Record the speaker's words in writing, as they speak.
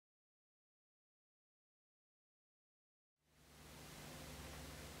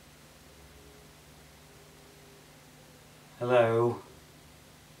Hello.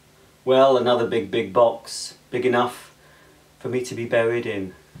 Well, another big box, big enough for me to be buried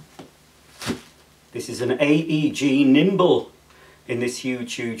in. This is an AEG Nimble in this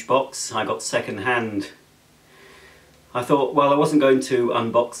huge box I got second hand. I thought, well, I wasn't going to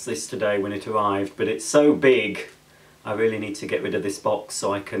unbox this today when it arrived, but it's so big I really need to get rid of this box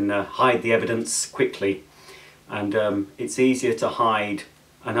so I can hide the evidence quickly. And it's easier to hide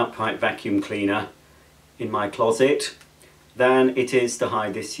an upright vacuum cleaner in my closet than it is to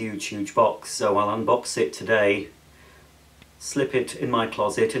hide this huge box. So I'll unbox it today, slip it in my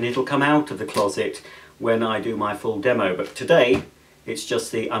closet, and it'll come out of the closet when I do my full demo. But today it's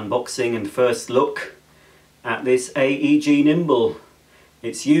just the unboxing and first look at this AEG Nimble.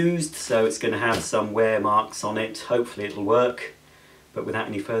 It's used, so it's going to have some wear marks on it. Hopefully it'll work. But without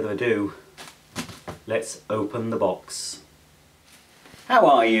any further ado, let's open the box. How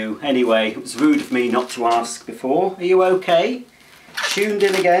are you? Anyway, it was rude of me not to ask before. Are you okay? Tuned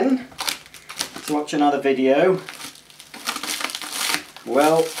in again to watch another video?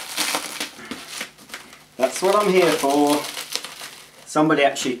 Well, that's what I'm here for. Somebody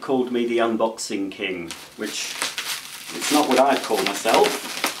actually called me the unboxing king, which it's not what I'd call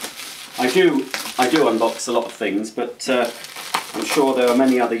myself. I do unbox a lot of things, but I'm sure there are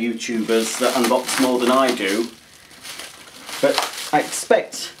many other YouTubers that unbox more than I do. But I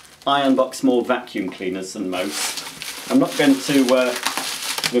expect I unbox more vacuum cleaners than most. I'm not going to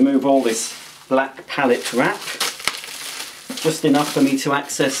remove all this black pallet wrap. Just enough for me to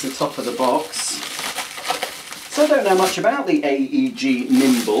access the top of the box. So I don't know much about the AEG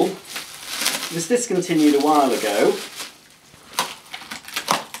Nimble. It was discontinued a while ago.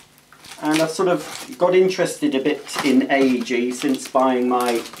 And I've sort of got interested a bit in AEG since buying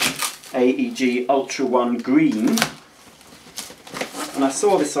my AEG Ultra One Green. And I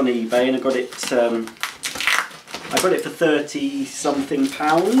saw this on eBay and I got it for 30 something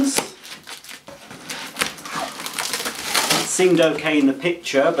pounds. It seemed okay in the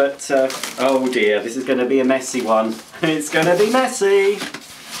picture, but oh dear, this is going to be a messy one. It's going to be messy.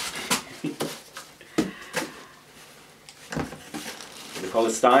 The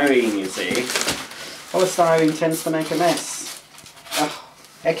polystyrene, you see. Polystyrene tends to make a mess. Oh,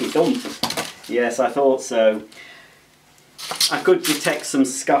 heck it don't. Yes, I thought so. I could detect some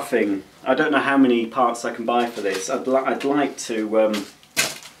scuffing. I don't know how many parts I can buy for this. I'd like to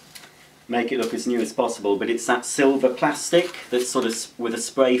make it look as new as possible, but it's that silver plastic that's sort of with a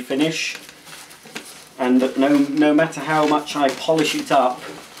spray finish, and no matter how much I polish it up,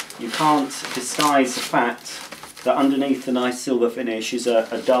 you can't disguise the fact that underneath the nice silver finish is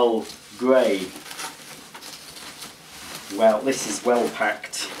a dull grey. Well, this is well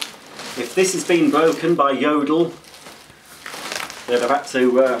packed. If this has been broken by Yodel, they'd have had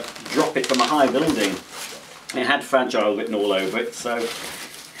to drop it from a high building. It had fragile written all over it, so...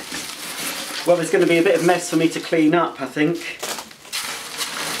 Well, there's going to be a bit of mess for me to clean up, I think.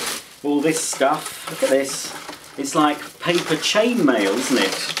 All this stuff, look at this. It's like paper chainmail, isn't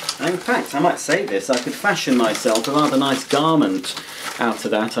it? And in fact, I might say this, I could fashion myself a rather nice garment out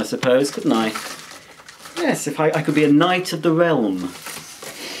of that, I suppose, couldn't I? Yes, if I could be a knight of the realm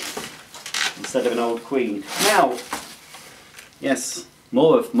instead of an old queen. Now, yes,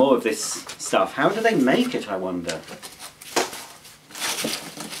 more of this stuff. How do they make it, I wonder?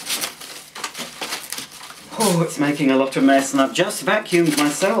 Oh, it's making a lot of mess, and I've just vacuumed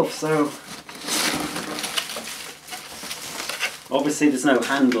myself, so... Obviously there's no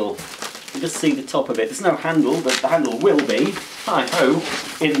handle. You just see the top of it. There's no handle, but the handle will be, I hope,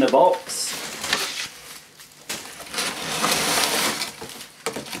 in the box.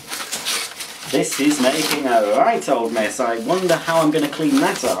 This is making a right old mess. I wonder how I'm going to clean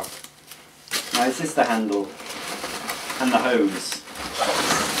that up. Now, is this the handle? And the hose.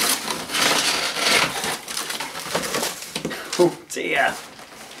 Oh dear.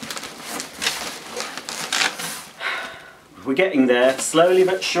 We're getting there, slowly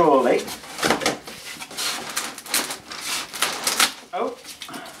but surely. Oh.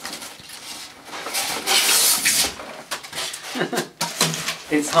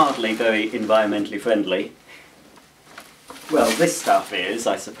 It's hardly very environmentally friendly. Well, this stuff is,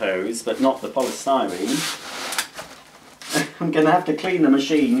 I suppose, but not the polystyrene. I'm going to have to clean the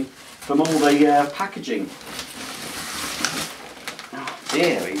machine from all the packaging. Oh,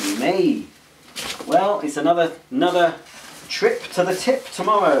 dearie me. Well, it's another trip to the tip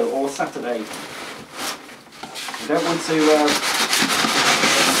tomorrow or Saturday. I don't want to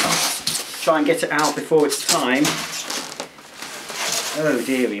try and get it out before it's time. Oh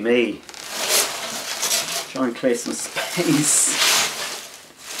dearie me. Try and clear some space.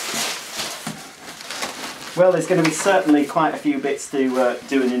 Well, there's going to be certainly quite a few bits to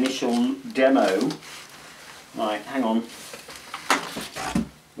do an initial demo. Right, hang on.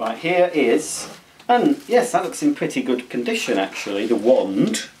 Right, here is, and yes, that looks in pretty good condition actually, the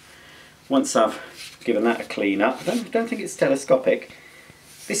wand. Once I've given that a clean up, I don't think it's telescopic.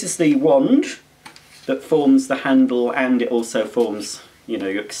 This is the wand that forms the handle, and it also forms, you know,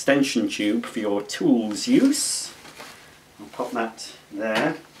 your extension tube for your tools use. I'll pop that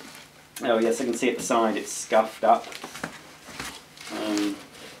there. Oh yes, I can see at the side it's scuffed up.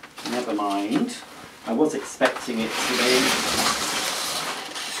 Never mind. I was expecting it to be.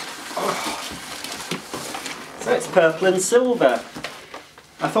 Oh. So it's purple and silver.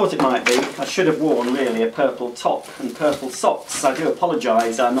 I thought it might be. I should have worn really a purple top and purple socks. I do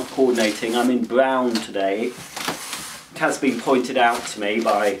apologise, I'm not coordinating. I'm in brown today. It has been pointed out to me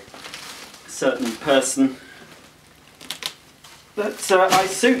by a certain person that I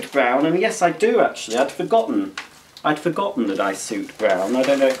suit brown, and yes I do actually. I'd forgotten that I suit brown. I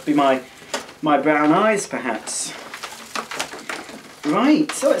don't know, it could be my brown eyes perhaps.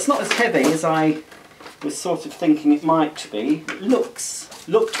 Right, so it's not as heavy as I was sort of thinking it might be. It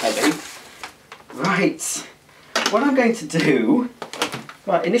looked heavy. Right, what I'm going to do,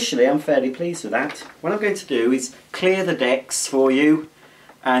 right, initially I'm fairly pleased with that. What I'm going to do is clear the decks for you,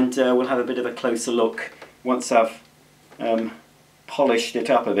 and we'll have a bit of a closer look once I've polished it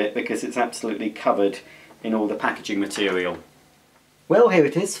up a bit, because it's absolutely covered in all the packaging material. Well, here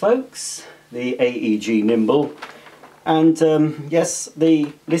it is folks, the AEG Nimble, and yes,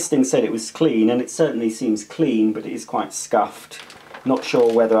 the listing said it was clean, and it certainly seems clean, but it is quite scuffed. Not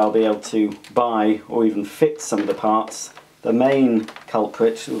sure whether I'll be able to buy or even fit some of the parts. The main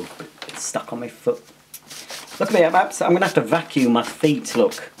culprit, ooh, it's stuck on my foot. Look at me, I'm going to have to vacuum my feet,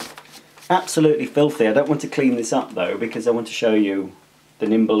 look. Absolutely filthy. I don't want to clean this up though, because I want to show you the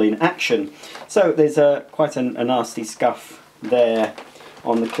Nimble in action. So there's quite a nasty scuff there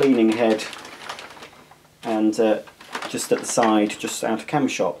on the cleaning head, and just at the side, just out of cam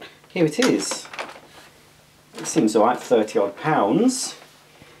shot. Here it is. It seems alright, 30 odd pounds.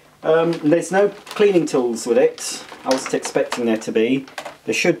 There's no cleaning tools with it. I wasn't expecting there to be.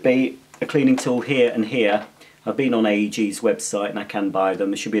 There should be a cleaning tool here and here. I've been on AEG's website and I can buy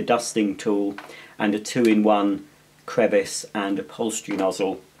them. There should be a dusting tool and a 2-in-1 crevice and upholstery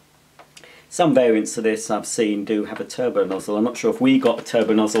nozzle. Some variants of this I've seen do have a turbo nozzle. I'm not sure if we got a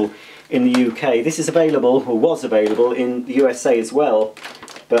turbo nozzle in the UK. This is available, or was available, in the USA as well,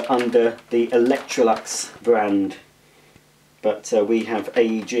 but under the Electrolux brand. But we have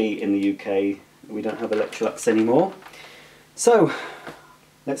AEG in the UK. We don't have Electrolux anymore. So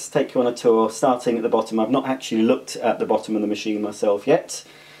let's take you on a tour, starting at the bottom. I've not actually looked at the bottom of the machine myself yet,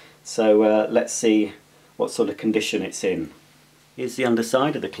 so let's see what sort of condition it's in. Here's the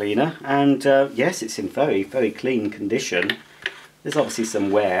underside of the cleaner, and yes, it's in very, very clean condition. There's obviously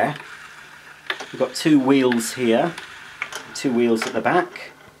some wear. We've got 2 wheels here, 2 wheels at the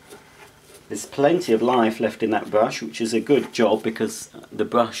back. There's plenty of life left in that brush, which is a good job, because the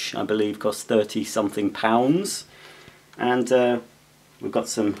brush, I believe, costs 30 something pounds. And we've got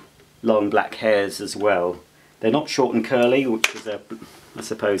some long black hairs as well. They're not short and curly, which is, I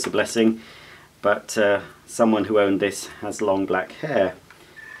suppose, a blessing, but someone who owned this has long black hair.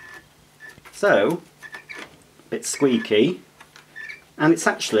 So, a bit squeaky, and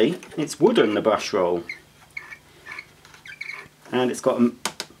it's wooden, the brush roll. And it's got a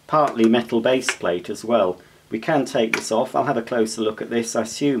partly metal base plate as well. We can take this off. I'll have a closer look at this. I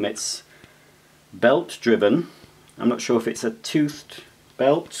assume it's belt driven. I'm not sure if it's a toothed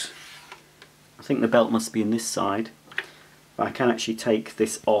belt. I think the belt must be in this side. But I can actually take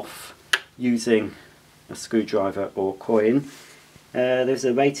this off using a screwdriver or coin. There's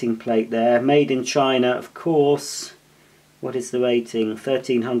a rating plate there. Made in China, of course. What is the rating?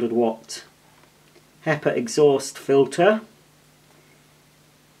 1300 watt. HEPA exhaust filter.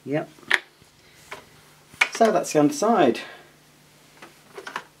 Yep. So that's the underside.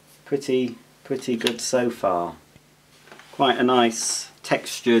 Pretty good so far. Quite a nice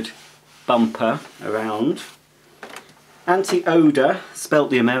textured bumper around. Anti-odor,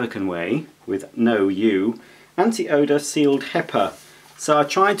 spelt the American way with no U. Anti-odor sealed HEPA. So I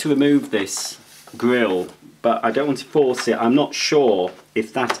tried to remove this grill, but I don't want to force it. I'm not sure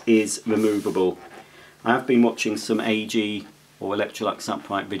if that is removable. I have been watching some AEG or Electrolux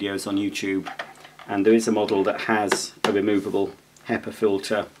upright videos on YouTube, and there is a model that has a removable HEPA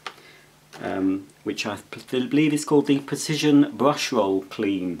filter, which I believe is called the Precision Brush Roll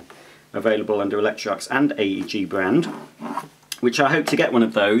Clean, available under Electrolux and AEG brand, which I hope to get one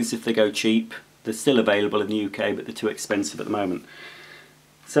of those if they go cheap. They're still available in the UK, but they're too expensive at the moment.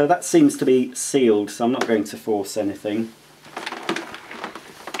 So that seems to be sealed, so I'm not going to force anything.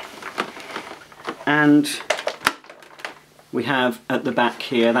 And we have at the back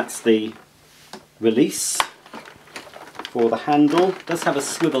here, that's the release for the handle. It does have a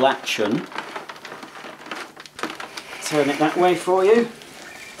swivel action. Turn it that way for you.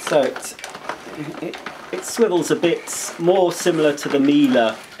 So it swivels a bit more similar to the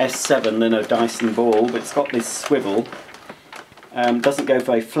Miele S7 than a Dyson ball, but it's got this swivel. Doesn't go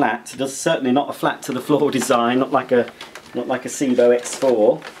very flat. It does certainly not a flat to the floor design, not like a Cibo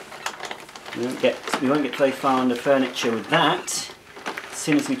X4. We won't get very far under furniture with that. As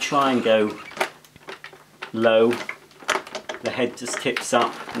soon as we try and go low, the head just tips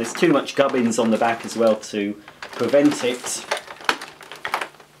up. And there's too much gubbins on the back as well to prevent it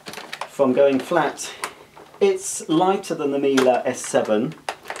from going flat. It's lighter than the Miele S7,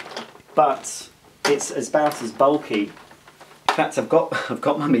 but it's about as bulky. In fact, I've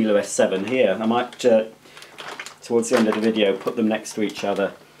got my Miele S7 here. I might, towards the end of the video, put them next to each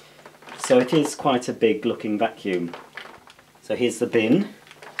other. So it is quite a big looking vacuum. So here's the bin,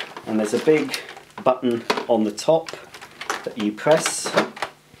 and there's a big button on the top that you press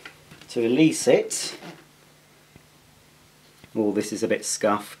to release it. Oh, this is a bit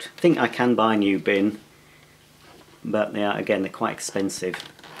scuffed. I think I can buy a new bin, but they are, again, they're quite expensive.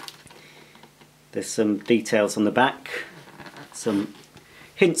 There's some details on the back, some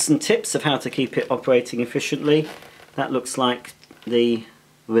hints and tips of how to keep it operating efficiently. That looks like the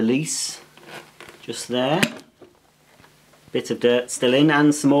release just there. Bit of dirt still in,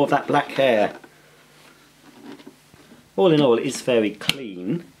 and some more of that black hair. All in all, it is very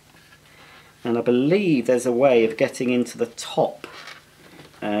clean, and I believe there's a way of getting into the top.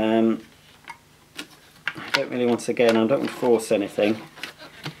 I don't really want to, again, I don't want to force anything.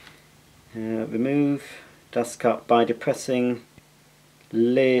 Remove dust cup by depressing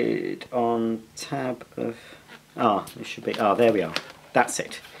lid on tab of, it should be, there we are, that's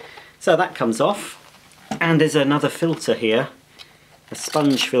it. So that comes off, and there's another filter here, a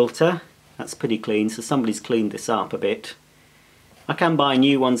sponge filter. That's pretty clean, so somebody's cleaned this up a bit. I can buy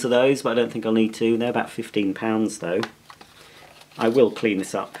new ones of those, but I don't think I'll need to. They're about £15 though. I will clean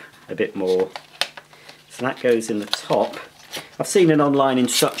this up a bit more. So that goes in the top. I've seen an online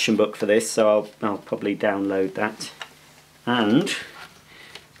instruction book for this, so I'll probably download that. And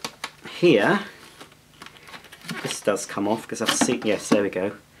here, this does come off because I've seen, yes, there we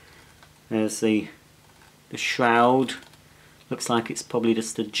go. There's the shroud. Looks like it's probably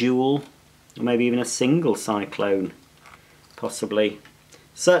just a dual, or maybe even a single cyclone, possibly.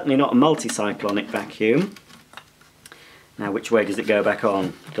 Certainly not a multi-cyclonic vacuum. Now, which way does it go back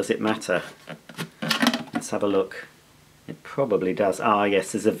on? Does it matter? Let's have a look. It probably does. Ah,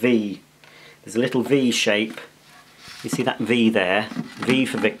 yes, there's a V. There's a little V shape. You see that V there? V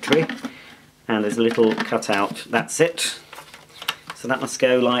for victory. And there's a little cutout. That's it. So that must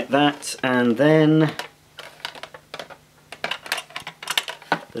go like that. And then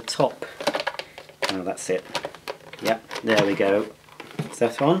the top. Oh, that's it. Yep, there we go. Is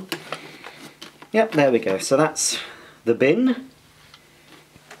that on? Yep, there we go. So that's the bin.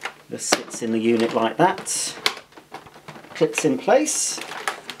 This sits in the unit like that. Clips in place.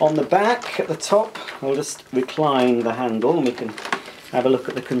 On the back at the top, I'll just recline the handle and we can have a look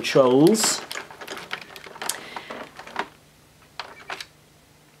at the controls.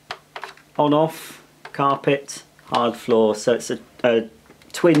 On off, carpet, hard floor. So it's a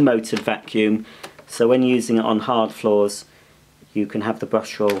twin motored vacuum. So when using it on hard floors, you can have the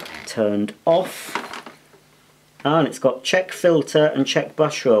brush roll turned off. And it's got check filter and check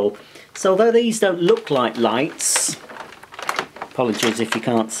brush roll. So although these don't look like lights, apologies if you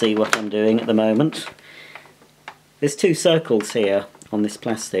can't see what I'm doing at the moment, there's two circles here on this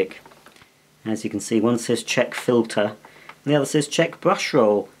plastic. As you can see, one says check filter and the other says check brush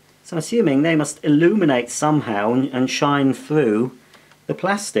roll. So I'm assuming they must illuminate somehow and shine through the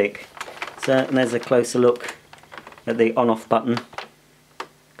plastic. So and there's a closer look at the on-off button,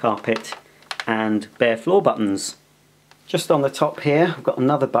 carpet and bare floor buttons. Just on the top here I've got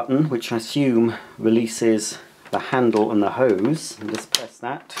another button which I assume releases the handle and the hose. And just press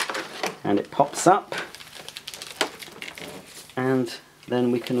that and it pops up, and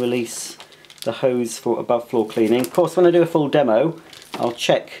then we can release the hose for above floor cleaning. Of course, when I do a full demo I'll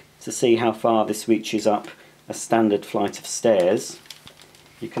check to see how far this reaches up a standard flight of stairs.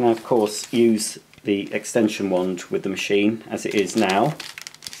 You can of course use the extension wand with the machine as it is now.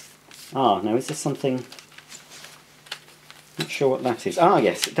 Now is there something, not sure what that is.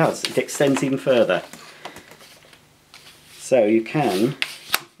 Yes, it does, it extends even further. So you can,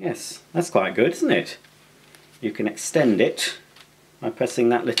 yes, that's quite good, isn't it? You can extend it by pressing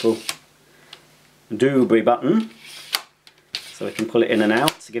that little doobry button, so we can pull it in and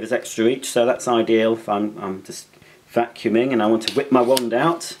out to give us extra reach. So that's ideal if I'm just vacuuming and I want to whip my wand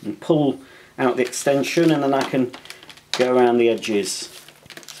out and pull out the extension, and then I can go around the edges.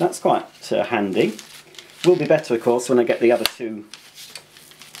 So that's quite handy. Will be better, of course, when I get the other two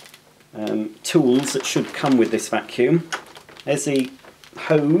tools that should come with this vacuum. There's the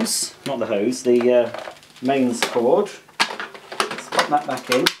hose, not the hose, the mains cord. Let's pop that back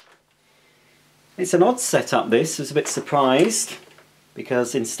in. It's an odd setup, this. I was a bit surprised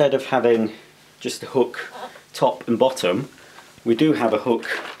because instead of having just a hook top and bottom, we do have a hook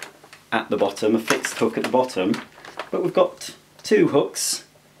at the bottom, a fixed hook at the bottom, but we've got two hooks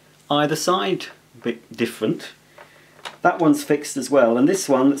either side, a bit different. That one's fixed as well, and this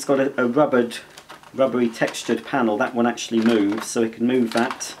one that's got a rubbery textured panel, that one actually moves, so we can move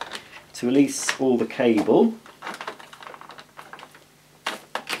that to release all the cable.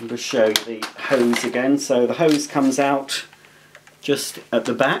 And we'll show you the hose again. So the hose comes out just at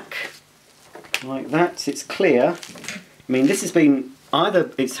the back, like that. It's clear. I mean, this has been,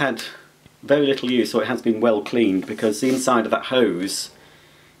 either it's had very little use or it has been well cleaned, because the inside of that hose,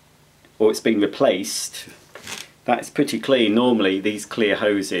 or it's been replaced, that's pretty clean. Normally these clear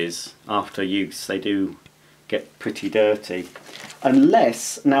hoses, after use, they do get pretty dirty.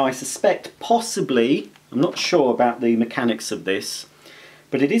 Unless, now I suspect possibly, I'm not sure about the mechanics of this,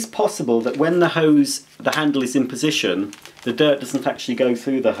 but it is possible that when the hose, the handle is in position, the dirt doesn't actually go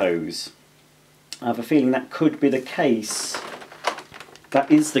through the hose. I have a feeling that could be the case.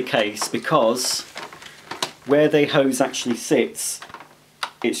 That is the case, because where the hose actually sits,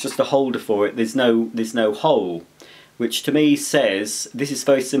 it's just a holder for it. There's no hole, which to me says, this is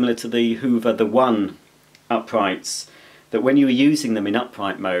very similar to the Hoover the One uprights, that when you were using them in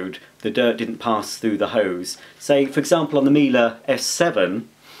upright mode, the dirt didn't pass through the hose. Say, for example, on the Miele S7,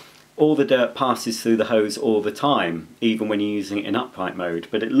 all the dirt passes through the hose all the time, even when you're using it in upright mode.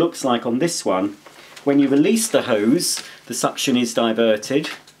 But it looks like on this one, when you release the hose, the suction is diverted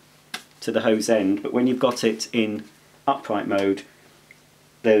to the hose end, but when you've got it in upright mode,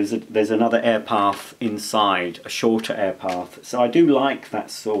 there's another air path inside, a shorter air path. So I do like that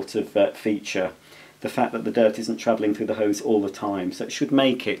sort of feature, the fact that the dirt isn't travelling through the hose all the time, so it should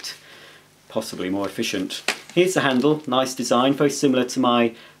make it possibly more efficient. Here's the handle, nice design, very similar to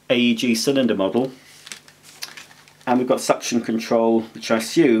my AEG cylinder model. And we've got suction control, which I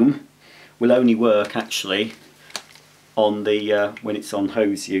assume will only work actually on the when it's on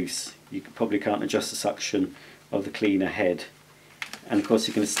hose use. You probably can't adjust the suction of the cleaner head. And of course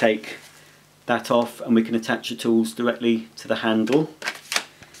you can just take that off and we can attach the tools directly to the handle.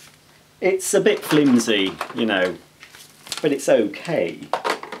 It's a bit flimsy, you know, but it's okay.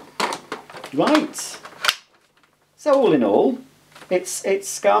 Right, so all in all, it's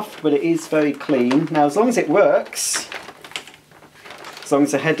scuffed, but it is very clean. Now as long as it works, as long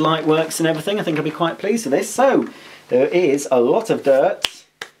as the headlight works and everything, I think I'll be quite pleased with this. So there is a lot of dirt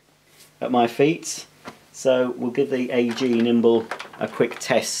at my feet, so we'll give the AEG Nimble a quick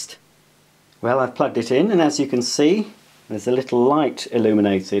test. Well, I've plugged it in, and as you can see, there's a little light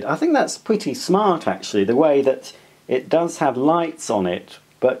illuminated. I think that's pretty smart actually, the way that it does have lights on it,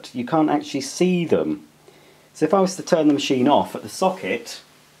 but you can't actually see them. So if I was to turn the machine off at the socket,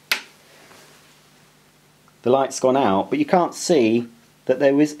 the light's gone out, but you can't see that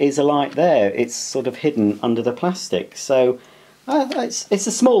there is a light there. It's sort of hidden under the plastic. So it's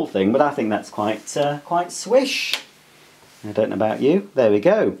a small thing, but I think that's quite swish. I don't know about you. There we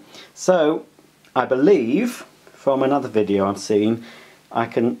go. So I believe from another video I've seen, I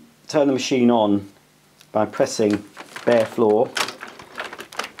can turn the machine on by pressing bare floor,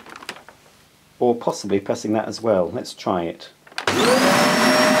 or possibly pressing that as well. Let's try it.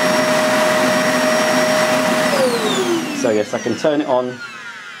 So yes, I can turn it on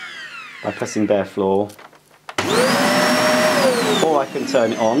by pressing bare floor, or I can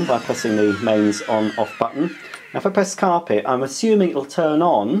turn it on by pressing the mains on off button. Now if I press carpet, I'm assuming it'll turn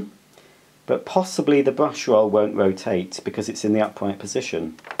on, but possibly the brush roll won't rotate because it's in the upright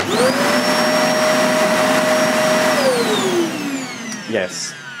position.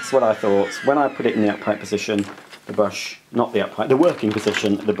 Yes, that's what I thought. When I put it in the upright position, the brush, not the upright, the working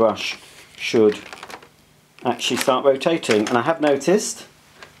position, the brush should actually start rotating. And I have noticed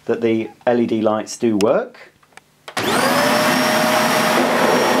that the LED lights do work.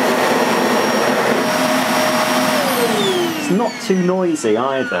 It's not too noisy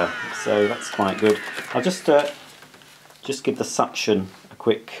either, so that's quite good. I'll just give the suction a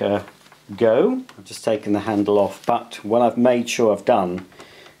quick go. I've just taken the handle off, but what I've made sure I've done,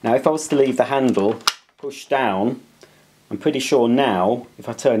 now if I was to leave the handle pushed down, I'm pretty sure now, if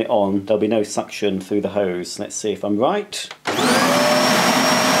I turn it on, there'll be no suction through the hose. Let's see if I'm right.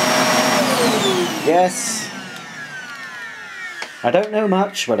 Yes. I don't know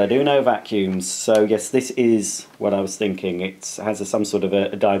much, but I do know vacuums. So yes, this is what I was thinking. It has some sort of a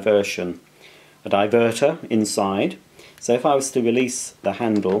diverter inside. So if I was to release the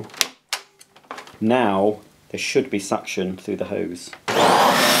handle, now there should be suction through the hose.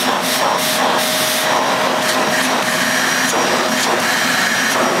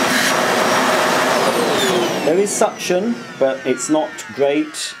 There is suction, but it's not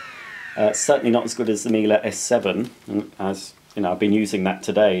great. Certainly not as good as the Miele S7. As you know, I've been using that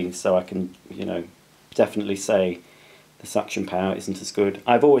today, so I can, you know, definitely say the suction power isn't as good.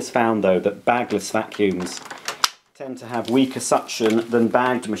 I've always found though that bagless vacuums tend to have weaker suction than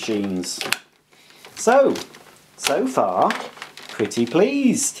bagged machines. So far, pretty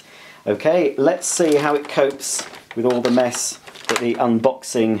pleased. Okay, let's see how it copes with all the mess that the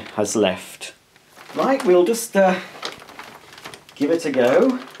unboxing has left. Right, we'll just give it a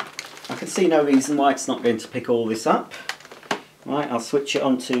go. I can see no reason why it's not going to pick all this up. Right, I'll switch it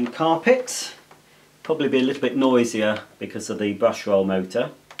onto carpet. Probably be a little bit noisier because of the brush roll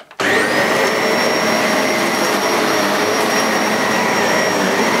motor.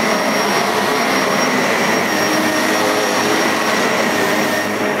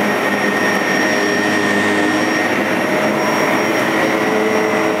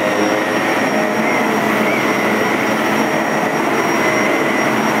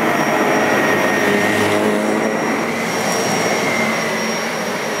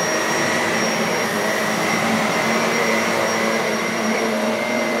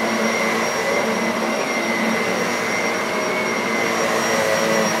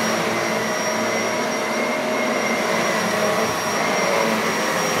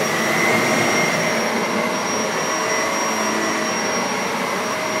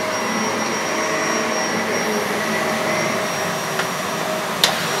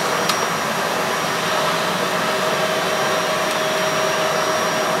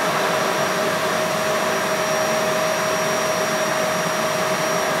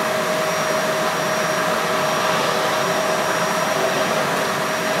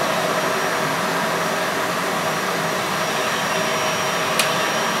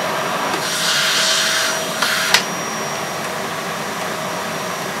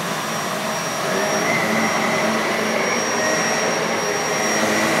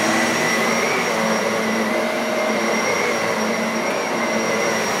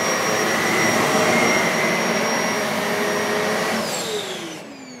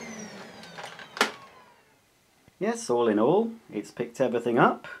 Yes, all in all, it's picked everything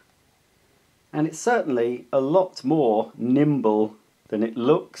up, and it's certainly a lot more nimble than it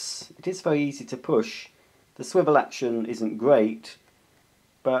looks. It is very easy to push. The swivel action isn't great,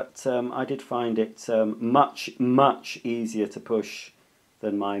 but I did find it much easier to push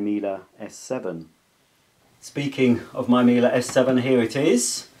than my Miele S7. Speaking of my Miele S7, here it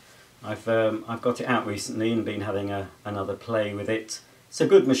is. I've got it out recently and been having another play with it. It's a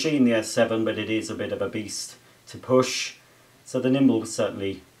good machine, the S7, but it is a bit of a beast to push, so the Nimble was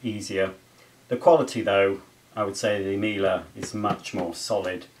certainly easier. The quality though, I would say the Miele is much more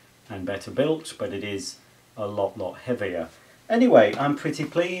solid and better built, but it is a lot heavier. Anyway, I'm pretty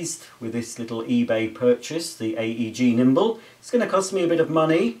pleased with this little eBay purchase, the AEG Nimble. It's going to cost me a bit of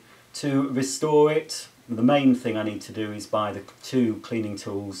money to restore it. The main thing I need to do is buy the 2 cleaning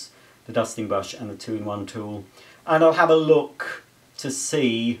tools, the dusting brush and the 2-in-1 tool, and I'll have a look to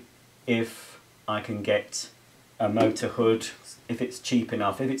see if I can get a motor hood, if it's cheap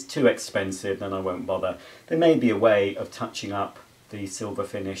enough. If it's too expensive, then I won't bother. There may be a way of touching up the silver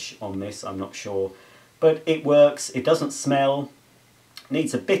finish on this, I'm not sure. But it works, it doesn't smell,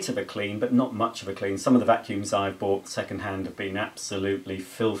 needs a bit of a clean, but not much of a clean. Some of the vacuums I've bought second-hand have been absolutely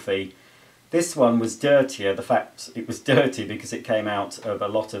filthy. This one was dirtier. The fact it was dirty because it came out of a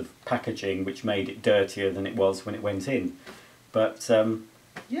lot of packaging which made it dirtier than it was when it went in. But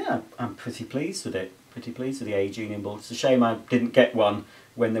yeah, I'm pretty pleased with it. Pretty pleased with the AEG Nimble. It's a shame I didn't get one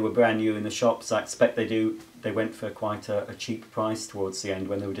when they were brand new in the shops. I expect they went for quite a cheap price towards the end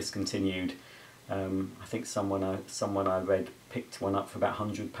when they were discontinued. I think someone I read picked one up for about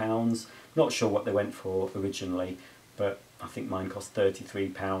 £100. Not sure what they went for originally, but I think mine cost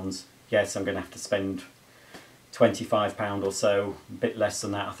 £33. Yes, I'm going to have to spend £25 or so, a bit less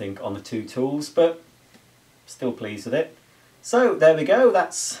than that I think, on the 2 tools, but still pleased with it. So there we go,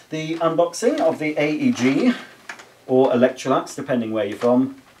 that's the unboxing of the AEG, or Electrolux, depending where you're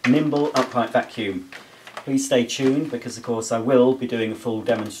from, Nimble upright vacuum. Please stay tuned because of course I will be doing a full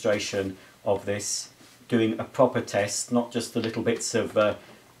demonstration of this doing a proper test, not just the little bits of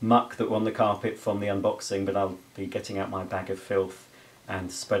muck that were on the carpet from the unboxing, but I'll be getting out my bag of filth and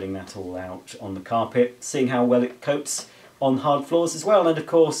spreading that all out on the carpet, seeing how well it copes on hard floors as well, and of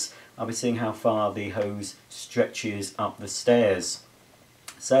course I'll be seeing how far the hose stretches up the stairs.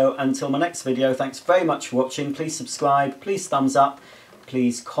 So until my next video, thanks very much for watching. Please subscribe, please thumbs up,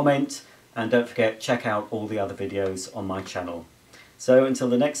 please comment, and don't forget, check out all the other videos on my channel. So until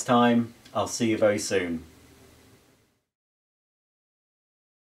the next time, I'll see you very soon.